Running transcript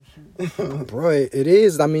shit. Bro, it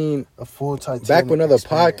is. I mean, a full Titanic back with another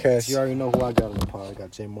experience. podcast, you already know who I got on the pod. I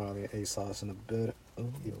got J Marley and A-Sauce in the building. Oh,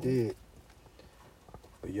 You did.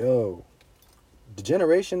 But yo, the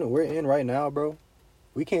generation we're in right now, bro,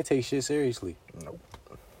 we can't take shit seriously. Nope.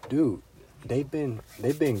 Dude, they've been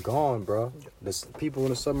gone, bro. The people in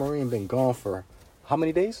the submarine been gone for how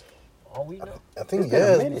many days? All we know. I think It's been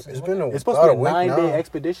a minute. it's been It's supposed to be a week 9-day now.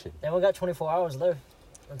 expedition. They only got 24 hours left.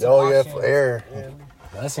 until Oh yeah, auction. for air. Yeah.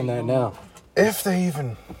 Less than that now. If they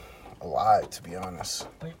even alive, to be honest.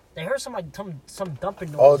 But they heard somebody some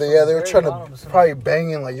dumping noise. Oh, from they the were very trying bottom to or something. probably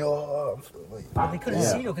banging like yo. But they couldn't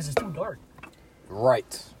Yeah. see though because it's too dark.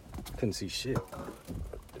 Right. Couldn't see shit.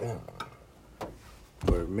 Damn.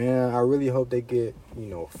 But man, I really hope they get,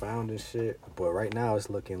 found and shit. But right now it's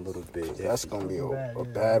looking a little bit. That's iffy. gonna be a Yeah.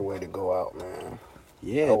 bad way to go out, man.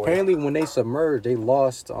 Yeah, Oh, apparently when they submerged, they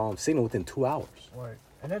lost signal within 2 hours. Right.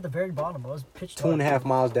 And they're at the very bottom. It was pitch dark. 2.5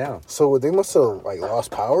 miles down. So they must have like lost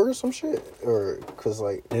power or some shit, or cause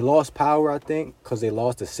like They lost power, I think, because they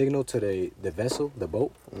lost the signal to the vessel, the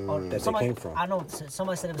boat Oh, that they somebody- came from. I know.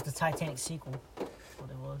 Somebody said it was the Titanic sequel. That's what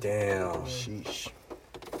it was. Damn. sheesh.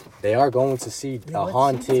 They are going to see You a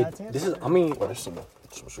went to see haunted. Titanic? This is, I mean, What is some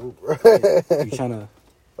shoot, bro? you trying to.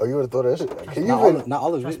 Oh, you would have thought that shit. Can you Not all, even? not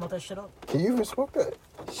all of Can I it. smoke that shit up? Can you even smoke that?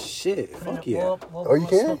 Shit. Put it in Fuck a- yeah. Oh, you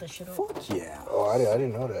can? Smoke that shit up. Fuck yeah. Oh, I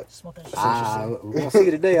didn't know that. Smoke that shit Ah, up. we're gonna see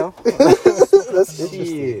it today, huh? That's interesting.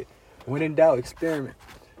 Shit. When in doubt, experiment.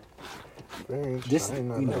 Very interesting. This- I didn't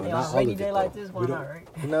know you that. know, Yeah, not on a all rainy of it, day like though. this, why We not, don't- right?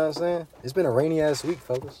 You know what I'm saying? It's been a rainy ass week,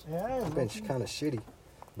 fellas. Yeah, It's been kind of shitty.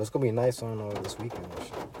 But it's gonna be nice on this weekend and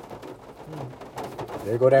shit.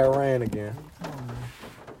 There go that rain again.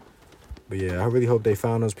 But yeah, I really hope they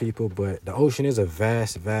found those people. But the ocean is a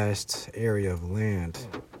vast, vast area of land.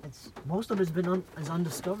 Most of it's been is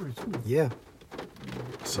undiscovered too. Yeah.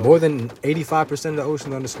 So- More than 85% of the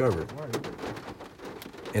ocean is undiscovered.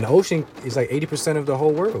 And the ocean is like 80% of the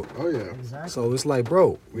whole world. Oh yeah. Exactly. So it's like,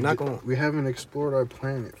 bro, we're not going to... We haven't explored our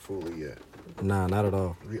planet fully yet. Nah, not at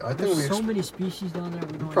all. I think There's we so many species down there.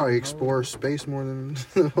 We don't probably even know. explore space more than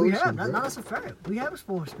the ocean. We have. bro. That's a fact. We have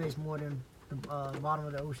explored space more than the bottom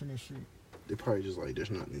of the ocean and shit. They probably just like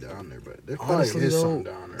there's nothing down there, but there probably Honestly, is though, something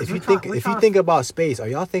down there. if We're you try- think we're if you trying- think about space, are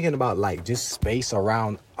y'all thinking about like just space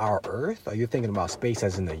around our Earth? Or are you thinking about space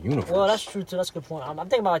as in the universe? Well, that's true too. That's a good point. I'm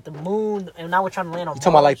thinking about like the moon, and now we're trying to land on. You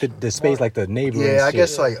talking about like Mars. the space, like the neighboring Yeah, I shit.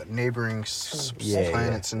 guess like neighboring Yeah,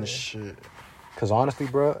 planets and yeah. shit. Because honestly,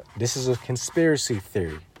 bro, this is a conspiracy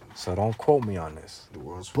theory. So don't quote me on this. The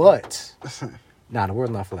world's But, nah, the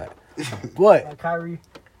world's not flat. But, Kyrie.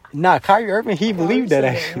 nah, Kyrie Irving, he believed that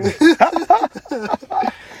said actually.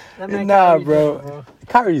 That man Nah, Kyrie's bro. different,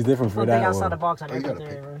 Kyrie's different for One thing that outside the one. box on Oh, you gotta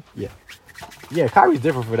everything, pick. bro. Yeah, Kyrie's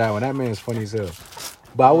different for that one. That man's funny as hell.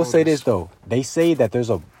 But I will say this though. They say that there's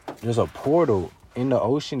a portal in the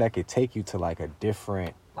ocean that could take you to like a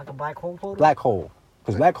different Like a black hole portal. black hole.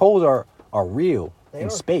 Because black holes are real They in are.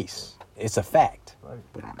 space. It's a fact.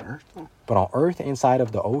 But on Earth, though? But on Earth, inside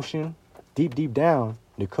of the ocean, deep, deep down,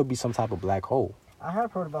 there could be some type of black hole. I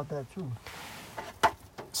have heard about that too.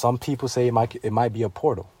 Some people say it might be a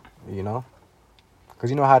portal, you know? Because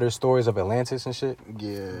you know how there's stories of Atlantis and shit?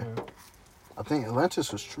 Yeah. I think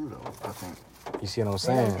Atlantis was true though. I think. You see what I'm Yeah,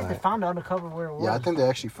 saying? they Like, found it undercover where it was. Yeah, I think they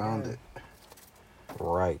actually found Yeah. it.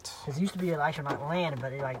 right. Because it used to be actually not land,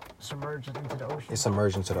 but it like submerged into the ocean. It's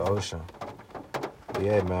submerged into the ocean. But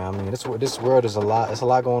yeah, man. I mean, this world is a lot. It's a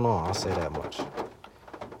lot going on. I'll say that much.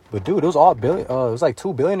 But dude, it was all billion. It was like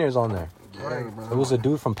 2 billionaires on there. Yeah, bro. It was a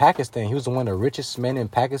dude from Pakistan. He was one of the richest men in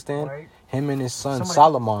Pakistan. Right. Him and his son Somebody-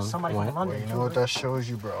 Solomon somebody from went. London. Well, you know what that shows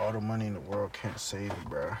you, bro? All the money in the world can't save you,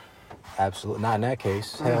 bro. Absolutely not in that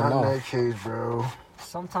case. Hell Not in no. that case, bro.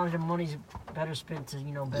 Sometimes your money's better spent to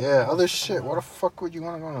better Yeah, other shit. Why the fuck would you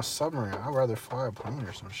want to go on a submarine? I'd rather fly a plane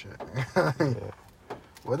or some shit.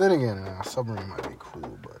 Well, then again, a submarine might be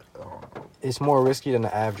cool, but I don't know. It's more risky than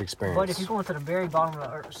the average experience. But if you're going to the very bottom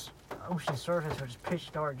of the ocean surface, where it's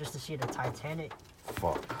pitch dark, just to see the Titanic.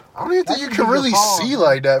 Fuck. I don't even think That you should can be really your fault. see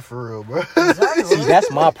like that for real, bro. Exactly. See,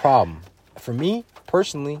 that's my problem. For me,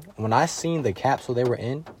 personally, when I seen the capsule they were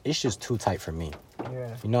in, it's just too tight for me.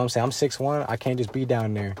 Yeah. You know what I'm saying? I'm 6'1". I can't just be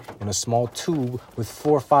down there in a small tube with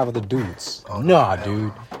 4 or 5 other dudes. Oh, nah, no.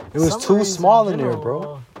 dude. It was too Submarines small in there, general,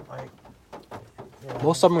 bro. Like, yeah,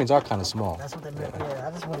 Most submarines are kind of small. that's what they meant. Yeah,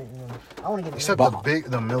 I just want to, I want to get Except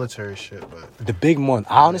it. the military shit, but The big one.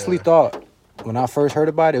 I honestly Yeah. thought when I first heard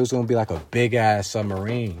about it, it was gonna be like a big ass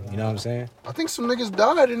submarine. You know what I'm saying? I think some niggas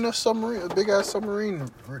died in a submarine, a big ass submarine,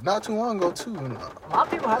 not too long ago too. A lot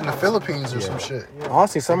of people have In the Philippines or some shit. Yeah.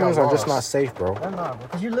 Honestly, submarines are just lost. not safe, bro. They're not, bro.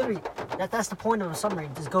 Because you literally, that's the point of a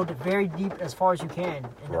submarine. Just go very deep as far as you can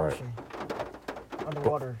in the Right. ocean.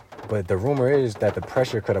 Underwater. But the rumor is that the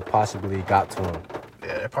pressure could have possibly got to them.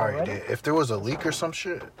 Yeah, they probably Already? did. If there was a leak or some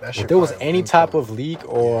shit, that shit. If there was probably any would've type killed of leak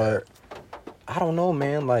or I don't know,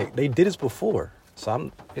 man. Like they did this before, so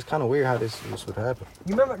it's kind of weird how this would happen.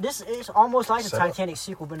 You remember, this is almost like the Set up. Titanic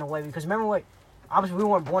sequel in a way. Because remember what, obviously we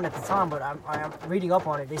weren't born at the time, but I'm reading up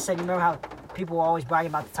on it. They said, you remember how people were always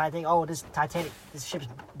bragging about the Titanic? Oh, this ship's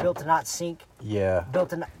built to not sink. Yeah, Built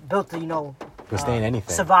to you know, withstand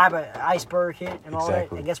anything. survive an iceberg hit and all that.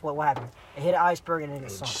 Exactly. And guess what happened? It hit an iceberg and then it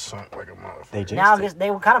It sunk. just sunk like a motherfucker. They jinxed Now it.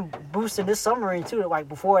 they were kind of boosting this submarine too, like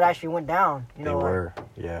before it actually went down. You They know, like, were,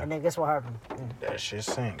 yeah. and then guess what happened? That shit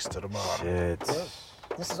sinks to the bottom. Shit.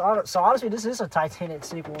 This is so honestly, this is a Titanic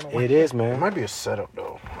sequel in a way. It is, It man. might be a setup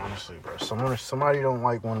though, honestly, bro. Somebody don't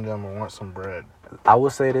like one of them or want some bread. I will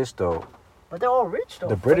say this though: But they're all rich though.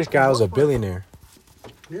 the British guy was a billionaire.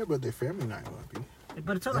 Yeah, but their family not gonna be.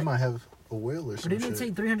 But it took They like, might have a whale or but some didn't it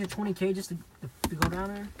shit. take 320K just to go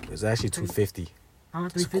down there? It was actually $250. Huh?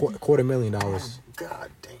 It's $350? God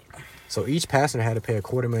damn. So each passenger had to pay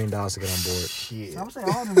 $250,000 to get on board. Shit. I'm saying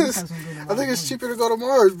all of them have some good I amount think of it's money. cheaper to go to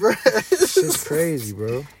Mars, bro. Shit's crazy,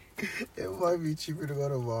 bro. It might be cheaper to go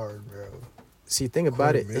to Mars, bro. See, think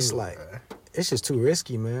about it. $250,000, It's like bro. it's just too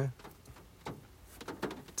risky, man.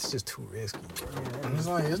 It's just too risky, bro. And it's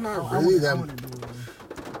like it's not I really wouldn't- I that. wouldn't do it,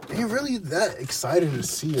 man. Ain't really that exciting to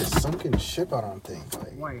see a sunken ship. I don't think.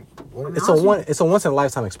 Like, Wait. what, I mean, It's honestly- it's a once in a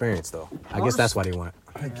lifetime experience, though. I guess that's why they want.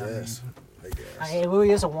 I guess. I guess. It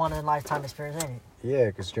really is a one-in-a-lifetime experience, ain't it? Yeah,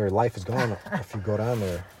 because your life is gone if you go down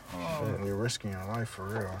there. You're risking your life for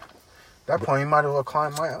real. At that point, you might as well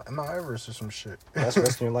climb Mount Everest or some shit. That's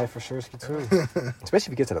risking your life for sure, too. Especially if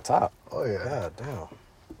you get to the top. Oh yeah. God damn.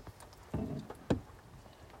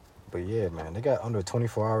 But yeah, man, they got under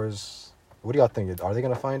 24 hours. What do y'all think? Are they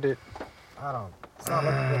gonna find it? I don't. It's not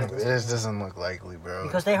looking good. at this This doesn't look likely, bro.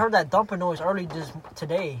 Because they heard that dumping noise early just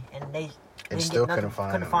today, and they didn't still get nothing,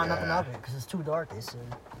 couldn't find them, nothing yeah. of it because it's too dark. They said.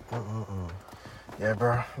 Yeah,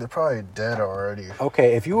 bro. They're probably dead already.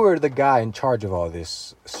 Okay, if you were the guy in charge of all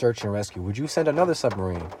this search and rescue, would you send another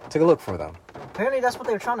submarine to look for them? Apparently, that's what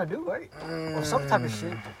they were trying to do, right? Or some type of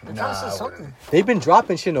shit. They're trying to Nah, say I something. They've been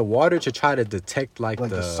dropping shit in the water to try to detect like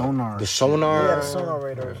the sonar The shit. sonar. Yeah, the sonar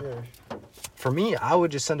radars. Yeah. For me, I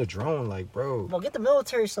would just send a drone, like, bro. No, get the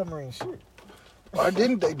military submarine. Shit. Why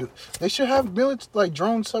didn't they do? They should have built like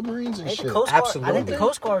drone submarines and I think shit. the Coast Guard. I think the Absolutely.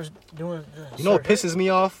 Coast Guard's doing. The You know what search. pisses me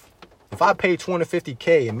off? If I pay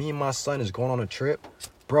 $250K and me and my son is going on a trip,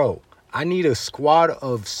 bro, I need a squad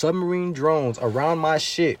of submarine drones around my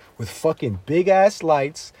shit with fucking big ass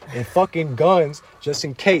lights and fucking guns just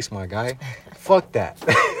in case, my guy. Fuck that.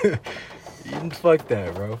 Fuck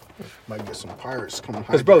that, bro. Might get some pirates coming.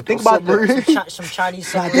 Because, bro, think about the... Some Chinese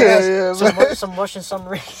submarines. Yeah, man. some Russian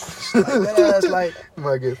submarines. like,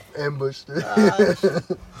 Might get ambushed.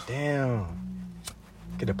 damn.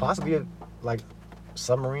 Could it possibly be, like,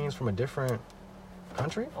 submarines from a different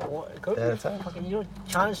country? Oh, it could That be. attack? Fucking, you know,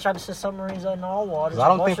 China's trying to send submarines in all waters. 'Cause I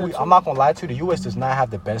don't think Russia, I'm not gonna lie to you, the U.S. does not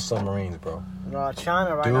have the best submarines, bro. No,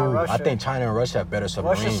 China right Dude, now. Russia. I think China and Russia have better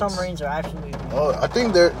submarines. Russian submarines are actually. Oh, I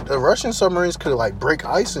think the Russian submarines could like break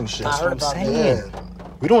ice and shit. I heard about that. saying.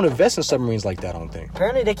 We don't invest in submarines like that, I don't think.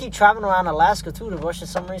 Apparently, they keep traveling around Alaska too. The Russian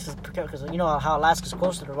submarines, because you know how Alaska's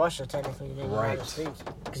closer to Russia technically than the United Right. States,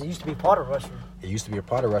 because it used to be part of Russia. It used to be a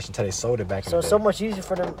part of Russia until they sold it back in So the it's day. so much easier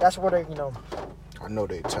for them. That's where they, I know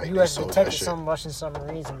they tight. They U.S. sold that detected shit. some Russian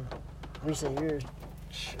submarines in recent years.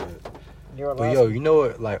 Shit. Near But Alaska. yo, you know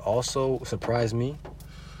what, like, also surprised me?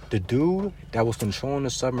 The dude that was controlling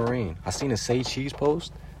the submarine. I seen a Say Cheese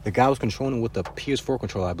post. The guy was controlling it with the PS4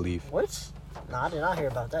 controller, I believe. What? Nah, I did not hear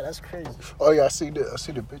about that. That's crazy. Oh yeah, I see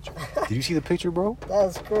the picture. Did you see the picture, bro?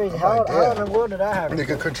 That's crazy. Oh, How my in the world did that happen?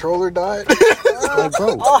 Nigga controller died. Like,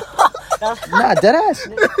 bro. That's, Nah,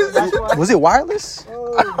 deadass. that's why. Was it wireless? I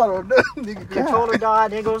don't know. Nigga, Controller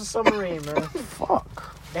died. There goes the submarine, man.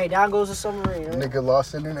 Fuck. Hey, down goes the submarine. Right? nigga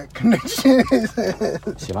lost internet connection.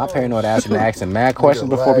 Shit, my paranoid ass been asking mad questions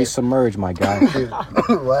before we lag. submerge, my guy.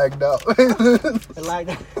 Lagged out. It like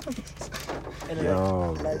that. Internet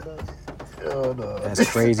Yo, lagged out. Yo, no. that's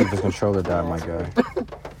crazy if the controller died, my guy.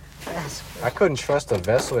 That's I couldn't trust a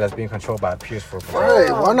vessel that's being controlled by a PS4 controller.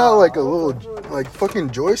 Right, why not like a little like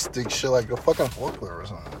fucking joystick shit like a fucking forklift or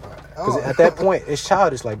something like that? Because at that point, it's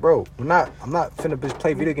childish. Like, bro, I'm not finna just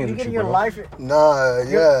play video games You with get you, your bro. life. Nah,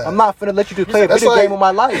 yeah. I'm not finna let you just play a That's video like- game with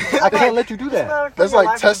my life. I can't let you do that. That's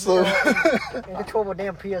like Tesla. You control a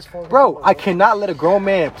damn PS4. Bro, I cannot let a grown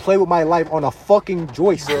man play with my life on a fucking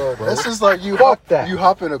joystick, bro. This is like you Fuck hop, that. you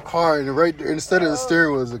hop in a car and right there, instead of the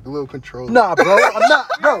steering wheel is a little controller. Nah, bro. I'm not,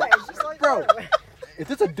 bro. It's just like Bro. that. If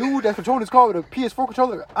it's a dude that's controlling his car with a PS4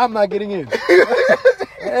 controller, I'm not getting in.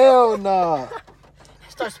 Hell nah.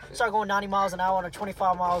 Start going 90 miles an hour on a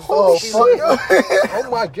 25 miles. Oh, speed fuck. limit. Oh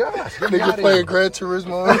my gosh. Get me Nigga outta playing here. Gran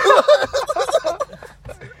Turismo.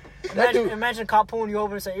 Imagine cop pulling you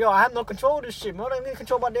over and say, "Yo, I have no control of this shit, man. I don't need to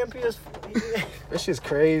control my damn PS." This shit's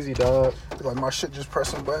crazy, dog. Like my shit just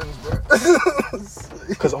pressing buttons, bro.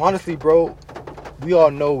 Because honestly, bro, we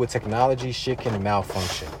all know with technology, shit can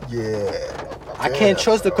malfunction. Yeah. I can't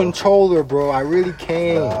trust the controller, bro. I really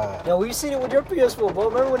can't. Yo, we seen it with your PS4, bro.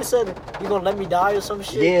 Remember when it said you gonna let me die or some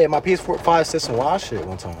shit? Yeah, my PS4 5 said some wild shit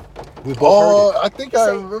one time. We both Oh, heard it. I think I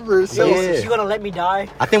remember it. Yo, Yeah. you gonna let me die?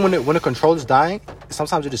 I think when the controller's dying,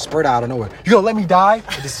 sometimes it just spurt out of nowhere. You gonna let me die?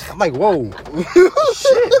 It just, I'm like, whoa.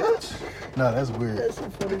 Shit, bitch. Nah, that's weird. That's so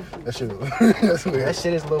funny. That shit, that's weird. That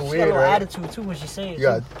shit is a little She got a weird, little right? attitude too when she saying it. You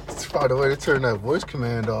gotta find a way to turn that voice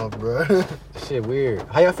command off, bro. Shit weird.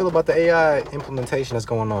 How y'all feel about the AI implementation that's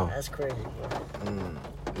going on? That's crazy, bro.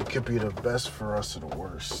 It could be the best for us or the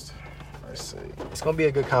worst, I say. It's gonna be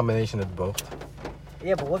a good combination of both.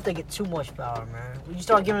 Yeah, but what if they get too much power, man? You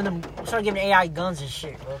start giving AI guns and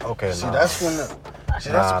shit, bro. Okay, See, nah. that's when that's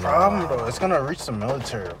the problem, though. It's gonna reach the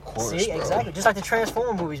military, of course, See, bro. exactly. Just like the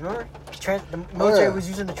Transformer movies, remember? The military was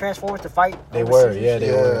using the Transformers to fight. They overseas were, and yeah, shit.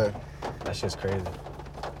 they were. That shit's crazy.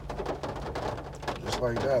 Just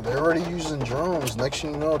like that. They're already using drones. Next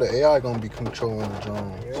thing you know, the AI gonna be controlling the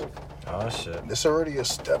drones. Yeah. Oh shit. It's already a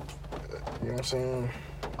step. You know what I'm saying?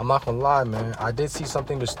 I'm not gonna lie, man. I did see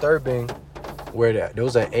something disturbing where there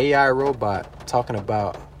was an AI robot talking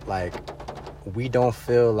about like we don't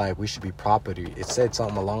feel like we should be property. It said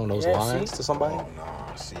something along those Yeah, lines see? to somebody. Oh,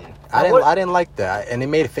 nah, see. I What- didn't like that, and it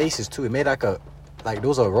made faces too. It made like there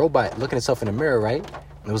was a robot looking itself in the mirror, right?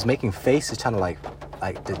 And it was making faces, trying to like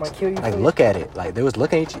kill you face? look at it. Like they was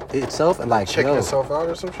looking at itself and like Checking yo, itself out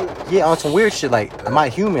or some shit? yeah, on some weird shit. Like, am I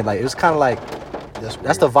human? Like it was kind of like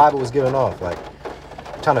that's the vibe it was giving off. Like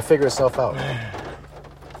trying to figure itself out.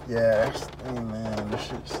 Yeah, hey, man, this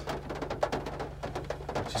shit's...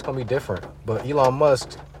 It's just gonna be different. But Elon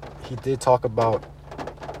Musk, he did talk about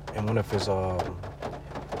in one of his on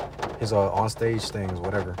stage things,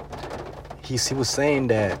 whatever. He was saying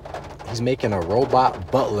that he's making a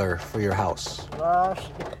robot butler for your house.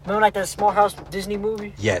 Remember like that Smart House Disney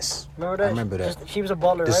movie? Yes, Remember that? I remember that. She was a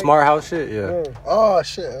butler, The right? Smart House shit, yeah. Yeah. Oh,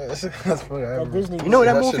 shit. That's funny. I That remember. Disney You know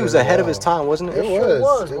That that shit movie was is ahead of his wild. time, wasn't it? It Sure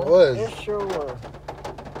was. It man. was. It sure was.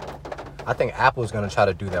 I think Apple's gonna try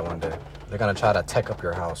to do that one day. They're gonna try to tech up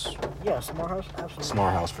your house. Yeah, Smart House, absolutely.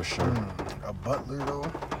 Smart House for sure. A butler,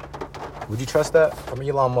 though? Would you trust that from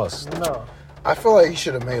Elon Musk? No. I feel like he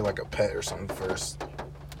should have made like a pet or something first.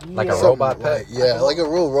 Like a Yeah. robot Something pet? Like, like a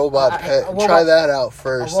real robot A- pet. a robot- Try that out A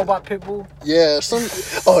first. robot pit bull. Yeah, some...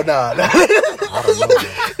 Oh, nah. I don't know. Man.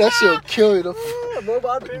 That shit'll kill you. The A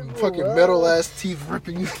robot pit bull. fucking metal ass teeth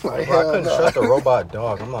ripping you. Like, Bro, I hell couldn't nah. trust a robot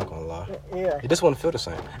dog. I'm not gonna lie. Yeah. It just wouldn't feel the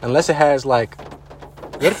same unless it has like.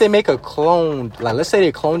 What if they make a clone? Like, let's say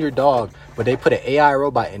they clone your dog, but they put an AI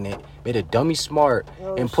robot in it, made a dummy smart,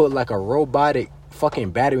 and put like a robotic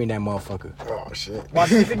fucking battery in that motherfucker. Oh, shit. While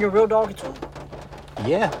keeping your real dog too.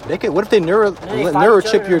 Yeah, they could. What if they Then they fight each other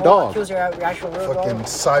neurochip and your the robot dog? Kills your actual real Fucking dog.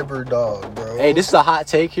 cyber dog, bro. Hey, this is a hot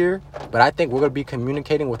take here, but I think we're gonna be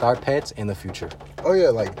communicating with our pets in the future. Oh, yeah,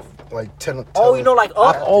 like 10... Oh, you know, like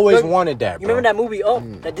Up. I've always Remember- wanted that, You bro. remember that movie Up?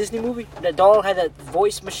 That Disney movie? That dog had that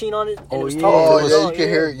voice machine on it. And Oh, it was yeah. talking Oh, to the yeah, dog, you can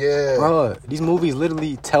hear it, yeah. Bro, these movies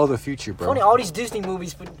literally tell the future, bro. Funny, all these Disney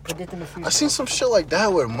movies predicting the future. I seen some shit like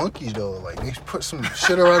that with monkeys, though. Like, they put some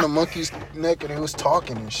shit around the monkey's neck and it was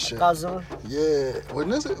talking and shit. Godzilla. Yeah. What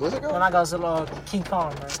is it? What's it No, called? not Godzilla. King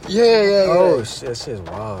Kong, man. Yeah. Oh shit, that shit's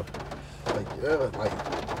wild. Like, yeah, like,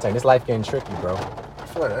 It's like this life getting tricky, bro. I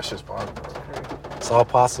feel like that shit's possible. It's all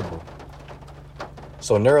possible.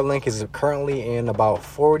 So Neuralink is currently in about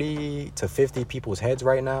 40 to 50 people's heads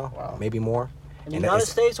right now, Wow. maybe more. In the And United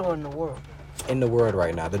it's States or in the world? in the world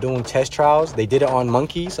right now. They're doing test trials. They did it on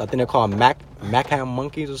monkeys. I think they're called Macam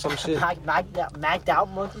monkeys or some shit. Maxed out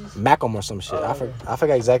monkeys? Macam or some shit. Oh, I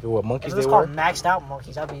forgot exactly what If monkeys it they was were. called maxed out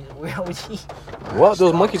monkeys, that'd be weird. Well,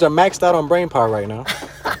 those monkeys are maxed out on brain power right now.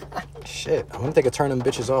 Shit, I wonder if they could turn them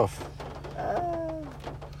bitches off.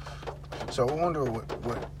 So I wonder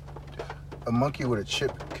what a monkey with a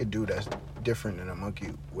chip could do that's different than a monkey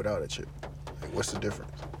without a chip. Like, what's the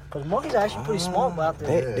difference? Because monkeys are actually pretty smart out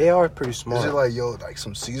there. They are pretty smart. Is it like, yo, like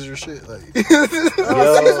some Caesar shit? Like,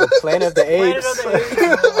 Yo, Planet of the Apes.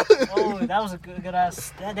 Oh, that was a good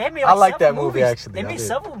ass. They made I like that movies. movie, actually. They made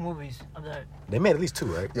several movies of that. They made at least 2,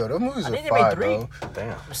 right? yo, those movies I are think they fire, made 3. bro.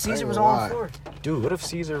 Damn. Caesar was Ain't on lie. 4. Dude, what if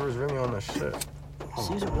Caesar was really on that shit?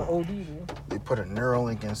 Caesar was OD, dude. They put a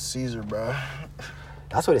Neuralink in Caesar, bro.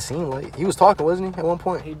 That's what it seemed like. He was talking, wasn't he, at one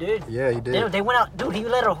point? He did. Yeah, he did. They went out, dude. He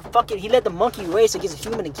let the monkey race against a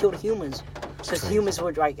human and killed humans. Because humans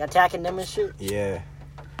were like attacking them and shit. Yeah.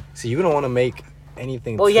 See, you don't want to make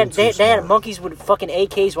anything. Bro, too they had smart. monkeys with fucking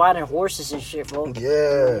AKs riding horses and shit, bro.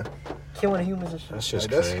 Yeah. Killing humans and shit. That's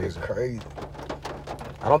just Like, crazy. that's crazy.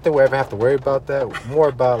 I don't think we'll ever have to worry about that. More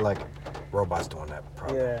about like robots doing that.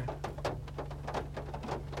 Probably. Yeah.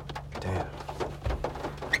 Damn.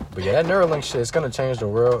 But yeah, that Neuralink shit, it's gonna change the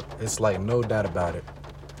world. It's like no doubt about it.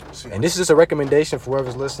 And this is just a recommendation for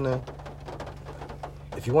whoever's listening.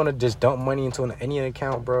 If you want to just dump money into any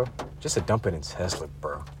account, bro, just to dump it in Tesla,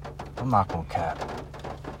 bro. I'm not gonna cap.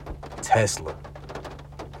 Tesla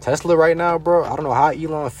right now, bro. I don't know how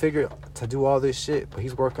Elon figured to do all this shit, but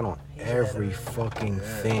he's working on every fucking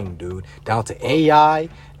thing, dude. Down to AI,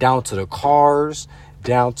 down to the cars,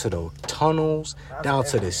 down to the tunnels, down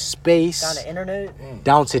to the space, Down the internet.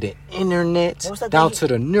 down to the internet, What was that down thing? to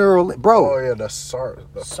the neural, bro. Oh, yeah,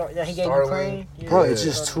 the That he gave Starlink. Ukraine. Yeah. Bro, it's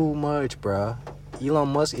just too much, bro. Elon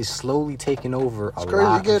Musk is slowly taking over a It's crazy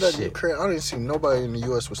lot to get of that shit. Ukraine. I didn't see nobody in the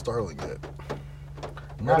U.S. with Starlink yet.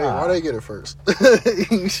 Nah. Why they get it first?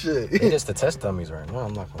 Shit. They just the test dummies right now.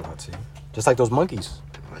 I'm not gonna lie to you. Just like those monkeys.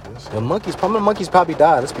 Like this. The monkeys probably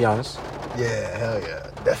died. Let's be honest. Yeah, hell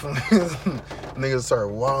yeah. Definitely. Niggas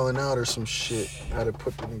start wilding out or some shit. How to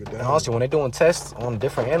put the nigga down. And honestly, when they're doing tests on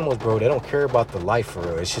different animals, bro, they don't care about the life for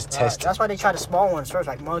real. It's just testing. That's why they try the small ones first,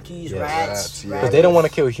 like monkeys, Yeah, rats. yeah. Because they don't want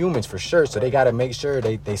to kill humans for sure, so they got to make sure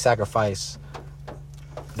they sacrifice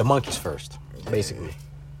the monkeys first, basically.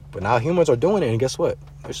 But now humans are doing it, and guess what?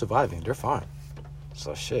 They're surviving. They're fine.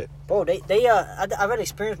 So shit. Bro, I read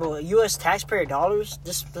experience, bro. U.S. taxpayer dollars.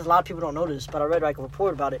 A lot of people don't know this, but I read like a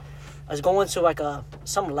report about it. I was going to like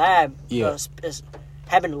some lab. Yeah. Is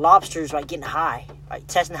having lobsters like getting high, like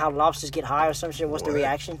testing how lobsters get high or some shit. What's the What?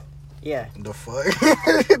 reaction? Yeah. The fuck?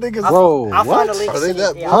 Niggas, Bro, I'll find what? a link. are they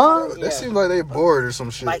that Yeah, bored? yeah. That seems like they bored or some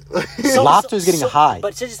shit. Like, Lobsters getting high.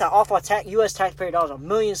 But since it's off our U.S. taxpayer dollars, $1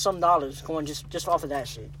 million some going just off of that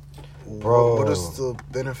shit. Bro. What is the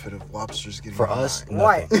benefit of lobsters getting For high? us,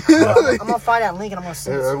 Right. nothing. I'm gonna find that link and I'm gonna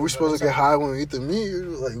send it. Are we supposed to get high when we eat the meat?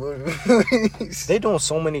 Like, what? They doing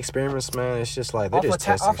so many experiments, man. It's just like they're Off just of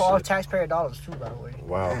testing off of our shit. taxpayer dollars too, by the way.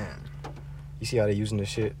 Wow. Man. You see how they're using this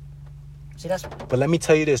shit? See, that's But let me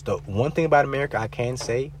tell you this, though. One thing about America I can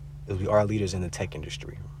say is we are leaders in the tech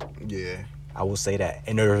industry. Yeah. I will say that.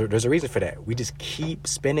 And there's a reason for that. We just keep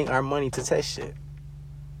spending our money to test shit.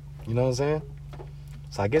 You know what I'm saying?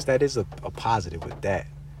 So I guess that is a positive with that.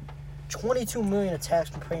 $22 million of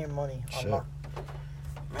taxpayer money. Shit. Man,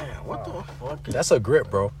 what the fuck? That's a grip,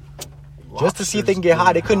 bro. Just to see if they can get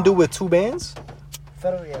high. They couldn't do it with 2 bands?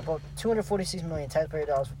 Federal, yeah, about $246 million taxpayer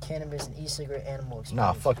dollars for cannabis and e-cigarette animal experience.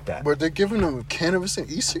 Nah, fuck that. But they're giving them cannabis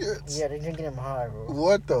and e-cigarettes? Yeah, they're drinking them high, bro.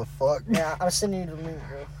 What the fuck? Yeah, I'm sending you the link,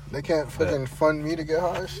 bro. They can't fucking fund me to get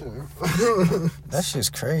high? Shit. That shit's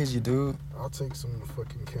crazy, dude. I'll take some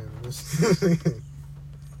fucking cannabis.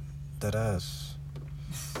 That ass.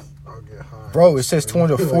 I'll get high. Bro, it says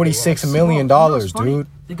 $246 million, You know what's funny? dude.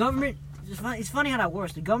 The government, it's funny how that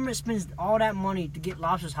works. The government spends all that money to get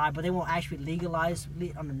lobsters high, but they won't actually legalize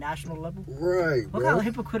on the national level. Right, Look bro. how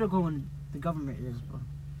hypocritical the government is, bro.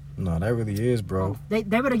 No, that really is, bro. They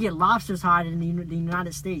better get lobsters higher than the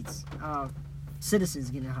United States citizens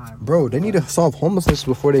getting high. Bro, they need to solve homelessness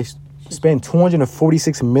before they spend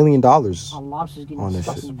 $246 million On lobsters getting on this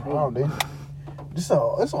fucking shit. big. Problem, it's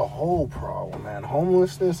a whole problem, man.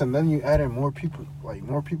 Homelessness, and then you add in more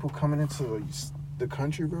people coming into the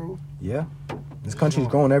country, bro. Yeah. This country's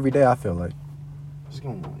growing every day, I feel like. It's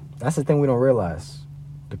going on. That's the thing we don't realize.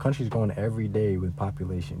 The country's growing every day with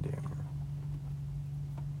population damn.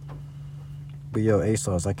 But yo,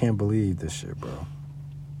 ASOS, I can't believe this shit, bro.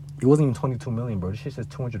 It wasn't even 22 million, bro. This shit says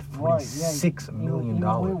 $246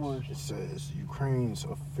 million. It says Ukraine's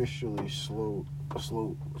officially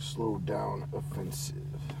slowed down offensive.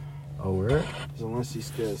 Oh, where? Zelensky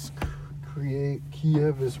says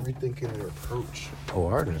Kiev is rethinking their approach. Oh,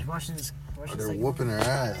 are they? Russians They're like, whooping their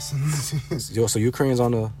ass. Yo, so Ukraine's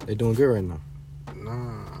they're doing good right now.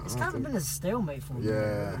 Nah. It's kind of been a stalemate for me,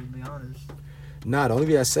 Yeah. to be honest. Nah, the only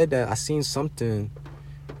reason I said that, I seen something.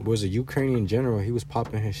 Was a Ukrainian general. He was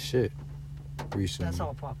popping his shit recently. That's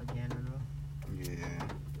all propaganda, though. Yeah.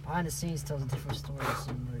 Behind the scenes tells a different story.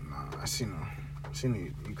 Nah, I seen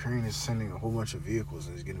the Ukraine is sending a whole bunch of vehicles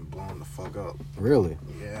and it's getting blown the fuck up. Really?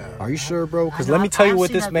 Yeah. Are you sure, bro? Because let me tell you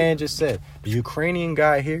what this man just said. The Ukrainian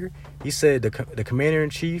guy here, he said the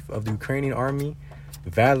commander-in-chief of the Ukrainian army,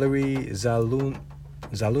 Valery Zalune,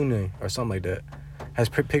 or something like that, has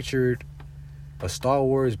pictured a Star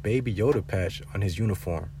Wars Baby Yoda patch on his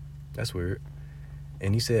uniform. That's weird.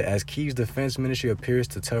 And he said, as Kyiv's defense ministry appears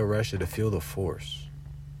to tell Russia to feel the force.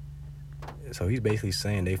 So he's basically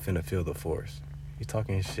saying they finna feel the force. He's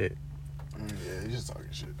talking shit. Yeah, he's just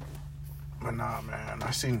talking shit. But nah, man,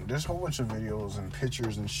 there's a whole bunch of videos and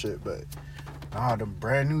pictures and shit, but nah, the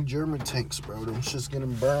brand new German tanks, bro, them shit's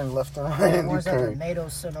getting burned left and right in Ones that the Ukraine. NATO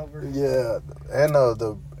sent over. Yeah, and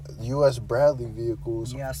the U.S. Bradley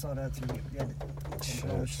vehicles. Yeah, I saw that too. Yeah.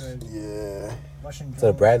 Russian drones. So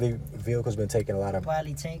the Bradley vehicle's been taking a lot of...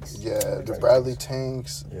 Bradley tanks. Yeah, the Bradley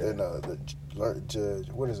tanks, Yeah. and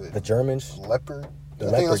what is it? The Germans? Leopard. The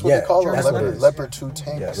I think Leopard, that's what yeah. they call them. That's what it Leopard is. 2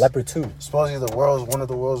 tanks. Yeah, Leopard 2. Supposedly one of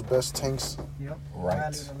the world's best tanks. Yep. Right.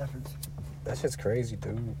 Bradley the Leopards. That shit's crazy,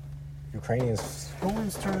 dude. Ukrainians...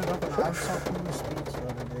 Putin's turning up, and I saw Putin's speech the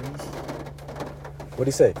other day. What'd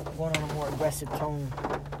he say? Going on a more aggressive tone.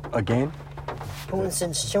 Again?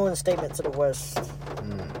 Putin's showing a statement to the West.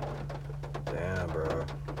 Damn, bro.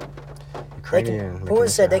 Putin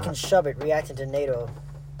said they can shove it, reacting to NATO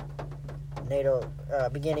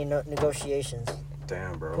beginning negotiations.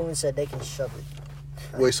 Damn, bro. Putin said they can shove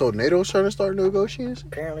it. Wait, so NATO's trying to start negotiations?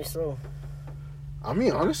 Apparently so. I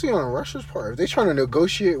mean, honestly, on Russia's part, if they're trying to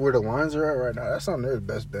negotiate where the lines are at right now, that's on their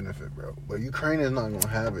best benefit, bro. But Ukraine is not going to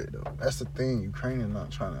have it, though. That's the thing. Ukraine is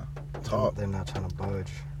not trying to talk. They're not trying to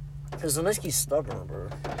budge. Because Zelensky's stubborn, bro.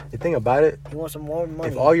 The thing about it, He wants some more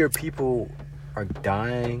money. if all your people are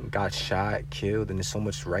dying, got shot, killed, and there's so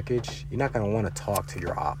much wreckage, you're not going to want to talk to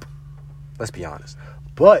your op. Let's be honest.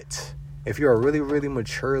 But if you're a really, really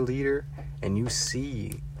mature leader and you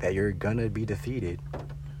see that you're going to be defeated,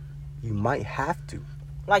 you might have to.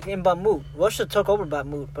 Like in Bakhmut. Russia took over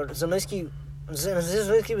Bakhmut, but Zelensky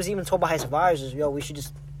was even told by his advisors, yo, we should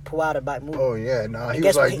just pull out of Bakhmut. Oh, yeah. Nah, he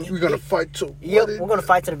guess was like, what? we're going to fight to... Yep, we're going to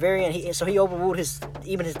fight to the very end. So he overruled his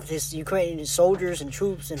Ukrainian soldiers and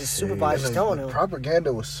troops and his supervisors telling him.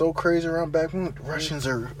 Propaganda was so crazy around Bakhmut. Russians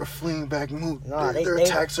are fleeing Bakhmut. Nah, their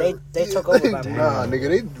attacks are... They took over Bakhmut. Nah, nigga,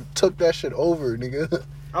 they took that shit over, nigga.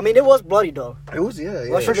 I mean, it was bloody, though. It was, yeah.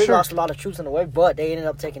 Russia really lost a lot of troops on the way, but they ended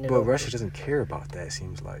up taking it But over. Russia doesn't care about that, it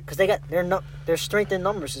seems like. Because they got their strength in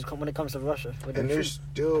numbers when it comes to Russia. And they're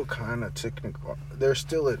still kind of technical. They're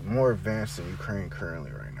still more advanced than Ukraine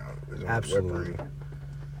currently right now. Absolutely.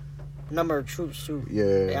 Number of troops, too. Yeah.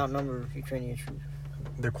 They outnumber Ukrainian troops.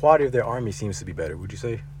 The quality of their army seems to be better, would you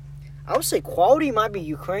say? I would say quality might be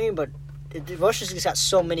Ukraine, but Russia's just got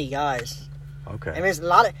so many guys. Okay. I mean,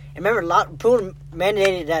 Putin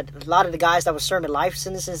mandated that a lot of the guys that were serving life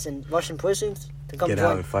sentences in Russian prisons to come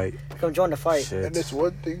out and fight. Come join the fight. Shit. And it's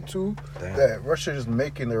one thing, too, Damn. that Russia is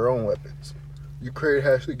making their own weapons. Ukraine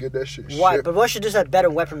has to get that shit Why? shipped. But Russia just had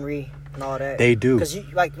better weaponry and all that. They do. Because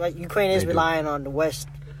like Ukraine is They do. relying on the West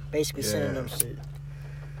basically sending Yeah. them shit.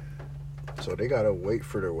 So they gotta wait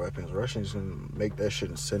for their weapons. Russians can make that shit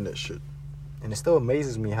and send that shit. And it still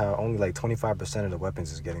amazes me how only like 25% of the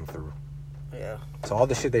weapons is getting through. Yeah. So all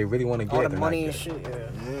the shit they really want to get, All the they're money not and getting. shit,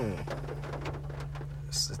 yeah.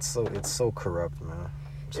 It's so corrupt, man.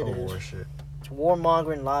 It's It all is. war shit. It's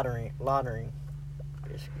warmongering, laundering.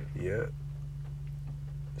 Basically. Yeah.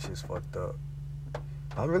 Shit's fucked up.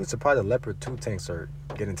 I'm really surprised the Leopard 2 tanks are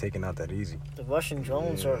getting taken out that easy. The Russian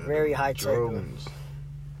drones are very high tech. Drones.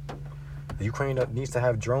 The Ukraine needs to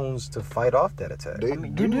have drones to fight off that attack. They I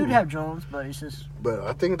mean, they do have drones, but it's just But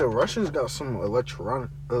I think the Russians got some electronic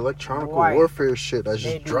Right. warfare shit that's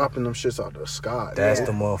They just do. dropping them shits out the sky. That's Yeah.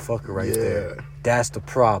 the motherfucker right Yeah. there. That's the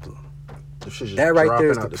problem. Them shits just That right there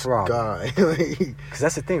is dropping the out problem. sky. Like, Because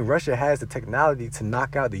that's the thing. Russia has the technology to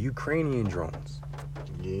knock out the Ukrainian drones.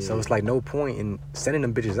 yeah. So it's like no point in sending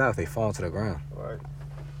them bitches out if they fall to the ground. right.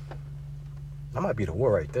 That might be the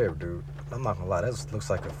war right there, dude. I'm not gonna lie. That looks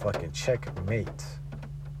like a fucking checkmate.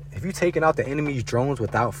 If you taking out the enemy's drones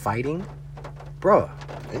without fighting, bruh,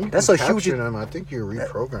 And you that's can a huge- capture them. I think you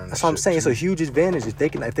reprogram. that's what I'm saying. It's a huge advantage if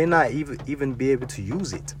they're not even be able to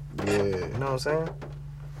use it. Yeah. You know what I'm saying?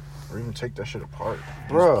 Or even take that shit apart. Use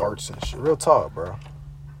Bro, parts and shit. real talk, bro.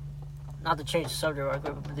 Not to change the subject right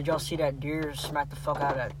quick, but did y'all see that deer smack the fuck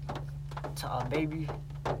out of that baby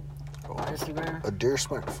on Instagram? A deer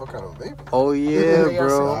smacked the fuck out of a baby. Oh yeah, Yeah,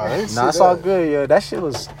 bro. I didn't see Nah, it's all that. good. Yeah, that shit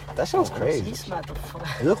was He crazy. smacked the fuck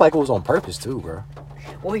out. It looked like it was on purpose too, bro.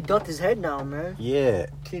 Well, he ducked his head down, man. Yeah.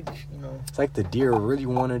 Kid, you know. It's like the deer really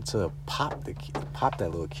wanted to pop that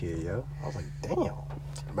little kid, yo. I was like, damn.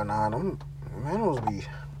 But nah, them animals be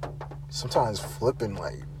sometimes flipping,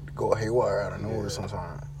 like, go haywire out of nowhere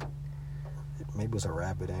sometimes. Maybe it was a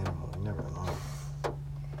rabid animal. You never know.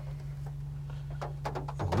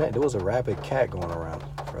 Man, there was a rabid cat going around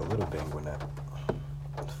for a little bit when that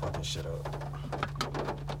fucking shit up.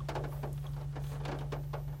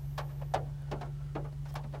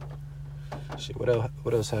 Shit,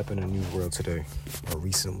 what else happened in the news world today or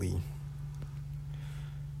recently?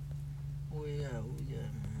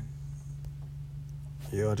 Man.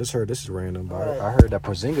 Yo, I just heard, this is random, but What? I heard that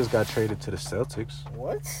Porzingis got traded to the Celtics.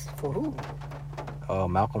 What? For who?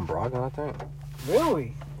 Malcolm Brogdon, I think.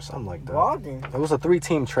 Really? Something like that. Brogdon? It was a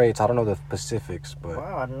 3-team trade, so I don't know the specifics, but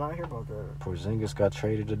Wow, I did not hear about that. Porzingis got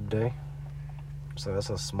traded today. So that's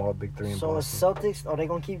a small big 3 in So the Boston. Celtics, are they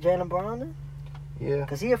going to keep Jaylen Brown then? Yeah,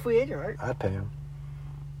 Because he a free agent, right? I'd pay him.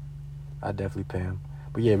 I'd definitely pay him.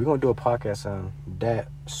 But yeah, we're going to do a podcast on that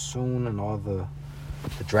soon and all the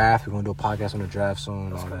draft. We're going to do a podcast on the draft soon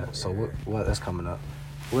and all that. So what that's coming up.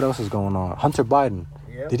 What else is going on? Hunter Biden.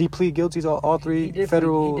 Yep. Did he plead guilty to all 3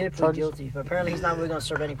 federal He did plead charges? guilty, but apparently he's not really going to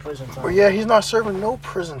serve any prison time. But yeah, he's not serving no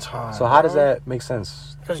prison time. So how does bro. that make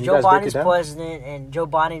sense? Because Can you Joe guys break it Biden's down? president and Joe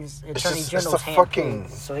Biden's attorney just- it's general's the handpicked, fucking-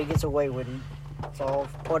 so he gets away with it. It's all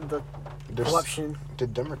part of the There's corruption. the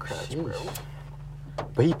Democrats, bro.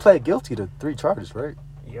 But he pled guilty to 3 charges, right?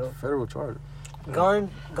 Yo, Federal charges. gun.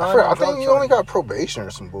 I and think drug he only charges. got probation or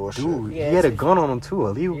some bullshit. Dude, Yeah, he had a it's- gun on him too, a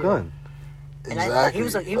legal Yeah. gun. And I- Exactly.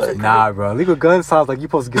 he was a- Nah, bro. Legal gun sounds like you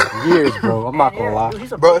supposed to get years, bro. I'm not gonna lie.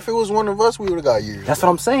 He's a Bro, if it was one of us, we would have got years. That's what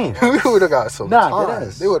I'm saying. we would have got some Nah, time.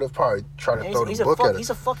 deadass. They would have probably tried to throw the book at us. he's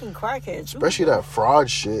a fucking crackhead too. Especially that fraud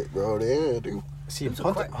shit, bro. Yeah, dude. See, Who's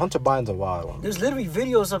a Hunter Biden's a wild one. There's literally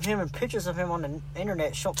videos of him and pictures of him on the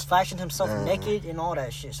internet, flashing himself Mhm. naked and all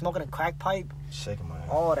that shit, smoking a crack pipe, Shaking my head.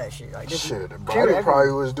 all that shit. Like, this Shit, period Biden everywhere.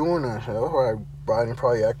 probably was doing that shit. That's why Biden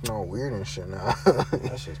probably acting all weird and shit now.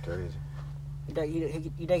 That shit's crazy. You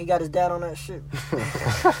think he got his dad on that shit?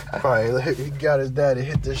 Probably he got his dad to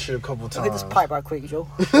hit this shit a couple Look times. at this pipe right quick, Joe.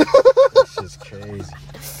 That shit's crazy.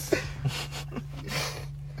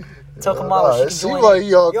 Tell Kamala she it can seems join like it.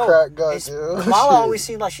 y'all Yo, crack it's- goddamn. Kamala shit. always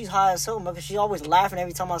seems like she's high as hell, because she's always laughing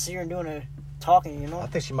every time I see her and doing her talking, you I know?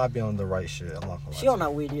 think she might be on the right shit. I'm not gonna lie. She on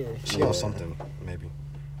that weed, yeah. She on something, maybe.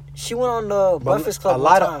 She went on the Breakfast Club a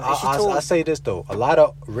lot one time, and she of told... I say this though, a lot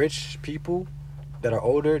of rich people that are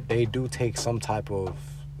older, they do take some type of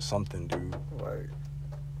something, dude. Word.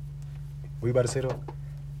 What you about to say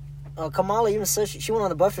though? Kamala even said she went on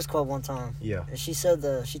the Breakfast Club one time. Yeah. And she said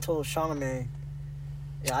she told Charlamagne,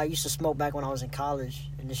 yeah, I used to smoke back when I was in college.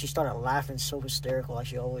 And then she started laughing so hysterical like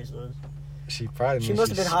she always does. She probably She must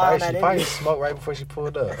have been high on that She probably Indian. smoked right before she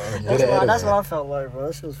pulled up. That's what I felt like, bro.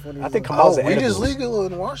 This was funny. I think as Kamala's Oh, weed is edibles. legal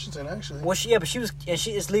in Washington, actually. well, but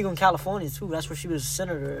it's legal in California too. That's where she was a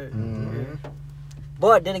senator. At. Mhm.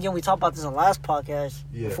 But then again, we talked about this in the last podcast.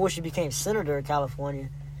 Yeah. Before she became senator in California,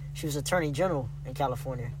 she was attorney general in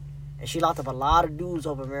California, and she locked up a lot of dudes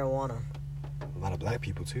over marijuana. A lot of black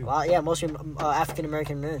people too. Mostly African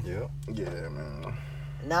American men. Yeah. Yeah, man.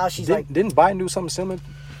 Now she's like, Didn't Biden do something similar?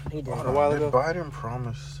 he did. A while Did ago? Biden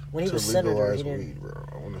promise When he to was senator, legalize he didn't- weed, bro?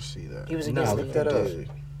 I want to see that. He was Nah, against look it. that up. He did.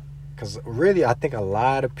 Because really, I think a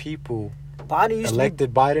lot of people Biden used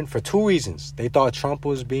elected Biden for 2 reasons. They thought Trump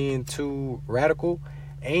was being too radical,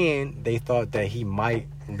 and they thought that he might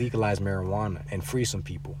legalize marijuana and free some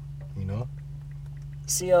people. You know?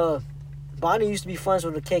 Biden used to be friends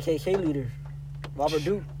with the KKK leader, Robert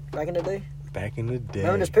Duke, back in the day. Back in the day.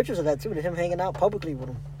 Remember, there's pictures of that too, of him hanging out publicly with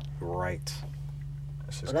him. Right.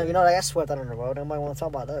 That's just But then, you know, that's swept under the rug. Nobody want to talk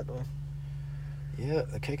about that though. Yeah,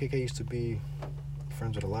 the KKK used to be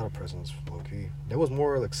friends with a lot of presidents, low key. They was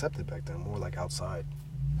more accepted back then, more like outside.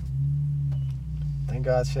 Thank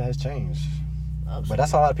God shit has changed. But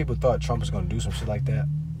that's how a lot of people thought Trump was gonna do some shit like that.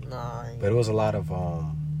 Nah. But it was a lot of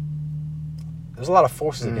there's a lot of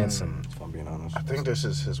forces against him, if I'm being honest. I think this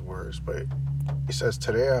is his words, but he says,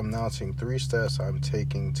 "Today I'm announcing 3 steps I'm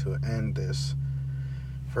taking to end this.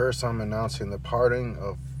 First, I'm announcing the pardoning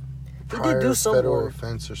of He did prior do some federal work.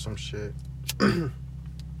 offense or some shit." But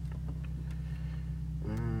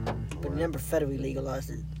he never federally legalized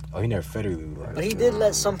it. Oh, he never federally legalized. But he did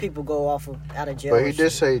let some people go out of jail. But he and did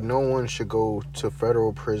shit. say no one should go to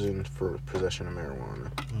federal prison for possession of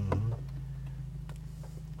marijuana. Mm-hmm.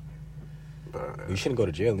 But You shouldn't go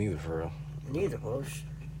to jail neither, for real. Neither, bro.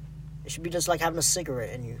 It should be just like having a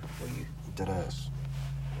cigarette in you, Dead ass.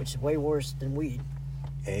 which is way worse than weed.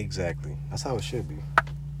 Exactly. That's how it should be.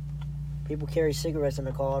 But People carry cigarettes in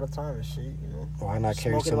the car all the time and shit, you know. Why not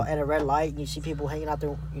carry Smoking some at a red light, and you see people hanging out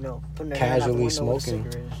there, you know, putting their hand out the casually window with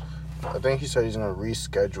smoking? cigarettes. I think he said he's gonna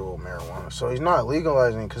reschedule marijuana, so he's not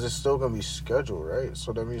legalizing because it's still gonna be scheduled, right?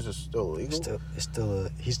 So that means it's still legal.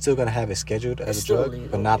 He's still gonna have it scheduled as It's a still drug, illegal.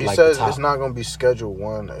 but not He like says the top. it's not gonna be Schedule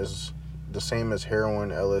 1 as the same as heroin,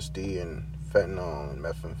 LSD, and fentanyl and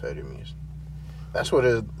methamphetamines. That's what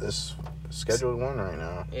it is. Scheduled 1 right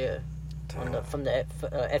now. Yeah. From the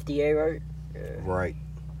FDA, right? Yeah. Right.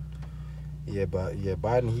 Yeah, but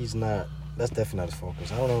Biden, he's not. That's definitely not his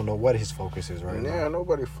focus. I don't know what his focus is right now. Yeah,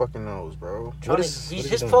 nobody fucking knows, bro.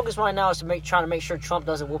 His focus right now is trying to make sure Trump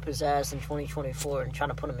doesn't whoop his ass in 2024 and trying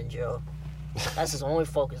to put him in jail. That's his only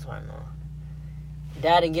focus right now.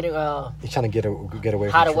 Dad and getting He's trying to get away.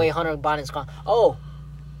 hide from away Trump. Hunter Biden's car. Oh,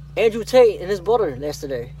 Andrew Tate and his brother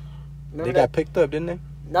yesterday. Remember They that? got picked up, didn't they?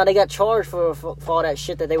 No, they got charged for all that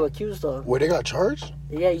shit that they were accused of. Wait, they got charged?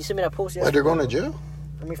 Yeah, you sent me that post yesterday. Like they're going to jail?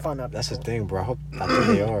 Let me find out. That's the thing, bro. I think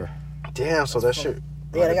they are. Damn, so that shit.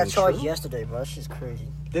 Yeah, they got been charged true? yesterday, bro. That shit's crazy.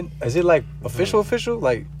 Is it like official?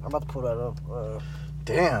 Like I'm about to pull that up.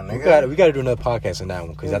 Damn, nigga. we got to do another podcast on that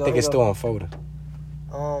one because I think it's still unfolding.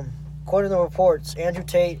 According to reports, Andrew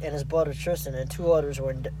Tate and his brother Tristan and 2 others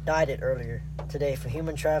were indicted earlier today for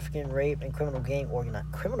human trafficking, rape, and criminal gang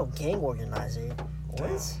organizing.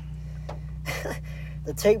 What?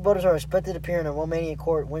 The Tate brothers are expected to appear in a Romanian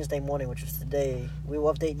court Wednesday morning, which is today. We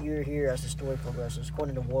will update you here as the story progresses,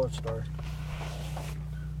 according to World Star.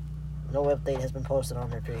 No update has been posted on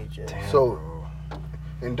their page yet. Damn, So, bro.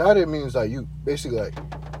 indicted means like you basically like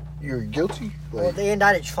you're guilty. Like Well, they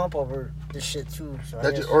indicted Trump over this shit too. So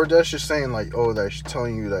I guess, that's just saying like, oh, that's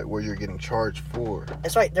telling you like what you're getting charged for.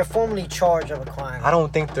 it's like they're formally charged of a crime. I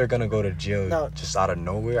don't think they're gonna go to jail No. just out of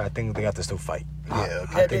nowhere. I think they have to still fight. Yeah,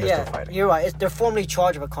 I think they're still fighting. You're right. They're formally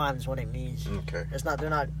charged of a crime. Is what it means. Okay. It's not. They're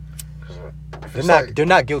not. They're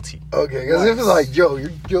not guilty. Okay, because if it's like, yo, you're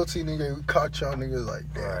guilty, nigga, we caught y'all niggas, like,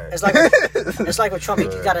 damn. It's like it's like with Trump. He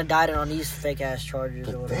got indicted on these fake ass charges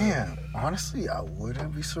or But whatever. damn, honestly, I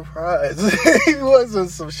wouldn't be surprised if he wasn't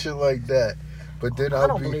some shit like that. But then I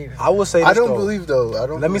don't believe it. I will say this, I don't though. believe though. I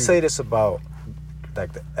don't. Let me believe- say this about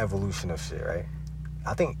like the evolution of shit, right?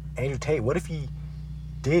 I think Andrew Tate. What if he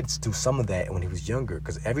did do some of that when he was younger?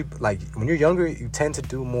 Because when you're younger, you tend to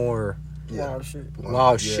do more Wild shit.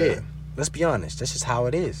 wild yeah. shit. Let's be honest. That's just how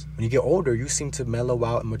it is. When you get older, you seem to mellow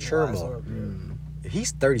out and mature Wise more. up, yeah.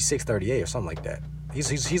 He's 36, 38 or something like that.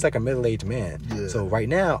 He's like a middle-aged man. Yeah. So right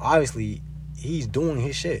now, obviously, he's doing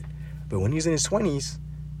his shit. But when he's in his 20s,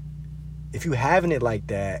 if you having it like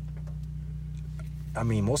that, I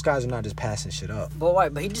mean, most guys are not just passing shit up.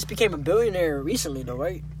 But he just became a billionaire recently, though,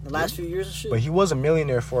 right? The last few years and shit. But he was a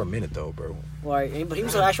millionaire for a minute, though, bro. Right, but he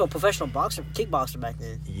was an actual professional kickboxer back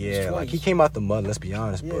then. Yeah, His like he 20s. came out the mud. Let's be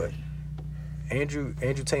honest, Yeah. but Andrew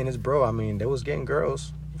Tate and his bro, I mean, they was getting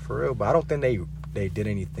girls for real, but I don't think they did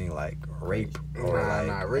anything like rape or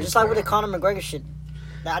Nah, rape. Just like with the Conor McGregor shit.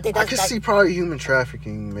 I think I that's could see probably human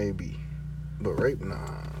trafficking, maybe, but rape, nah.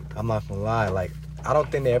 I'm not gonna lie, like I don't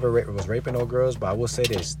think they ever was raping no girls, but I will say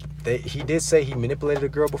this: he did say he manipulated a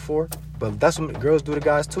girl before, but that's what girls do to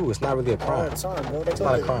guys too. It's not really a all crime. the time, bro. It's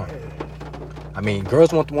not a crime. I mean,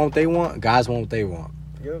 girls want what they want, guys want what they want.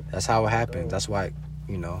 Yep. That's how it happens. That's why,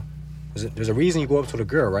 there's a reason you go up to the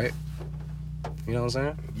girl, right? You know what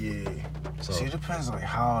I'm saying? Yeah. So See, it depends like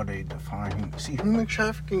how they define human. See, human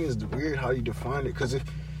trafficking is weird how you define it, because if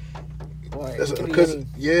Right. That's- It could be 'cause- any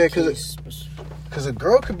yeah, 'cause it- case. Because a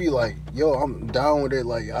girl could be like, "Yo, I'm down with it."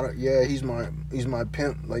 Like, he's my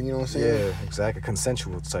pimp. Like, you know what I'm saying? yeah, exactly,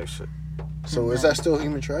 consensual type shit. So is that still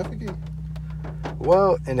human trafficking?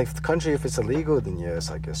 Well, in the country, if it's illegal, then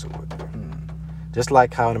yes, I guess it would be. Just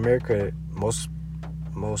like how in America, most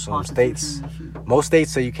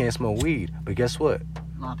states say you can't smoke weed, but guess what?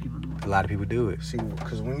 A lot of people do it. A lot of people do it. See,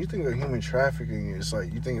 because when you think of human trafficking, it's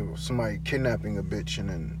like you think of somebody kidnapping a bitch and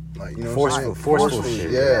then like Forceful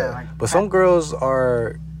shit. Yeah. But some girls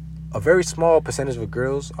a very small percentage of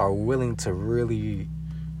girls are willing to really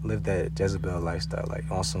live that Jezebel lifestyle, like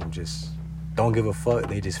on some just don't give a fuck.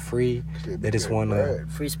 They just free. They just want to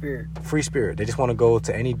Free spirit. free spirit. They just want to go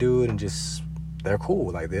to any dude and just they're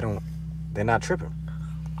cool. Like they're not tripping.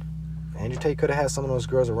 Andrew Tate could have had some of those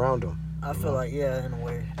girls around him. I feel like, yeah, in a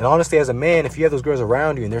way. And honestly, as a man, if you have those girls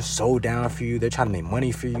around you and they're so down for you, they're trying to make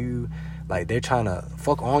money for you, like they're trying to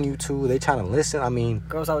fuck on you too, they're trying to listen. I mean,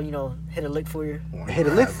 Girls out, hit a lick for you. hit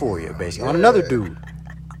a lick for you, basically, on another dude.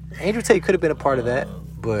 Andrew Tate could have been a part of that,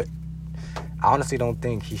 but I honestly don't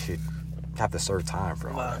think he should have to serve time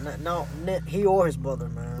for all that. No, he or his brother,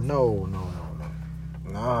 man. No.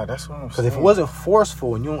 Nah, that's what I'm saying. Because if it wasn't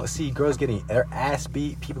forceful and you don't see girls getting their ass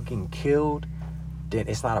beat, people getting killed, then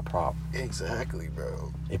it's not a problem. Exactly,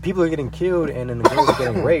 bro. If people are getting killed and then the girls are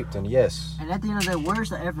getting raped, then yes. And at the end of the day, where's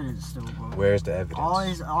the evidence still, bro? Where's the evidence?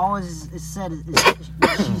 Always it's said is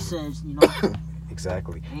what she says, you know.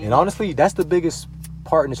 Exactly. And honestly, that's the biggest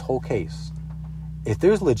part in this whole case. If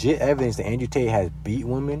there's legit evidence that Andrew Tate has beat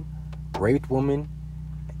women, raped women,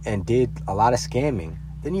 and did a lot of scamming,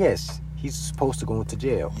 then yes, he's supposed to go into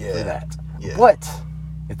jail for that. Yeah. But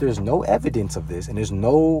if there's no evidence of this and there's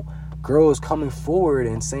no girls coming forward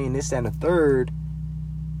and saying this and the third,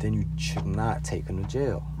 then you should not take him to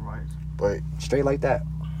jail. Right. But Straight like that.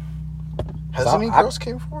 has any girls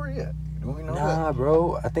came forward yet? Do we know that? Nah,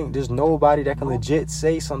 bro. I think there's nobody that can legit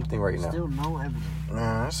say something right now. Still no evidence.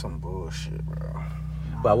 Man, that's some bullshit, bro.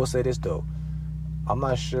 But I will say this though, I'm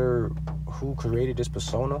not sure who created this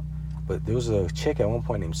persona, but there was a chick at one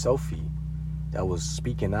point named Sophie that was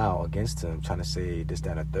speaking out against him, trying to say this,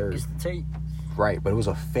 that, and the third. It's the Tate. Right, but it was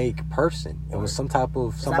a fake person. It was some type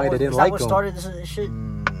of somebody that didn't is like that what him. started this shit?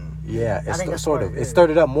 Yeah, I think that's sort of. part of It it.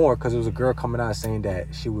 started up more because it was a girl coming out saying that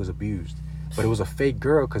she was abused, but it was a fake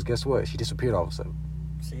girl because guess what? She disappeared all of a sudden.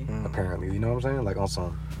 See? Apparently, you know what I'm saying? Like on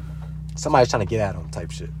some somebody's trying to get at him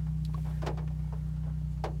type shit.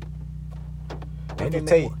 Andrew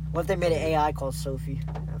Tate. What if they made an AI called Sophie?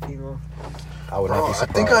 A female. I would Bro, not be I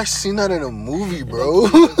surprised. think I seen that in a movie, bro.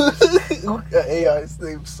 AI's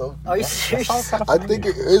name Sophie. Are you serious? I think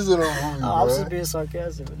it is in a movie, I'm bro. just being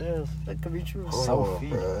sarcastic, but damn, that could be true. Hold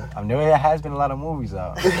Sophie. on, bro. I know there has been a lot of movies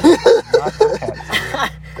out.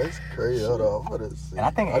 That's crazy. Hold on, I'm gonna see. And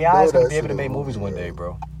I think know AI is going to that's be able to in a make movies movie, one day, yo.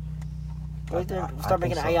 bro. What if they I start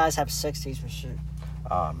think making so. AIs have sex tapes and shit?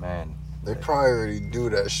 Oh, man. They probably already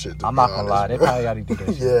do that shit. To I'm be not going to honest, lie. They bro. probably already do that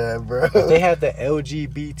shit. Yeah, bro. If they have the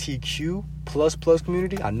LGBTQ plus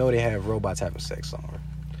community, I know they have robots having sex somewhere.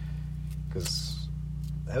 Because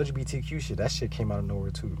LGBTQ shit, that shit came out of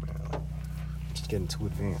nowhere too, man. Like, just getting too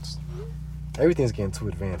advanced. Everything's getting too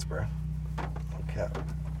advanced, bro. Okay.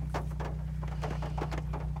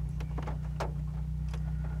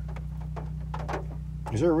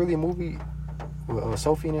 Is there really a movie with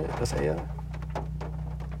Sophie in it that's AI?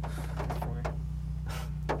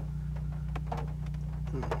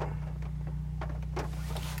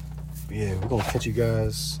 Yeah, we're gonna catch you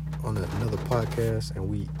guys on another podcast, and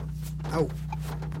we out.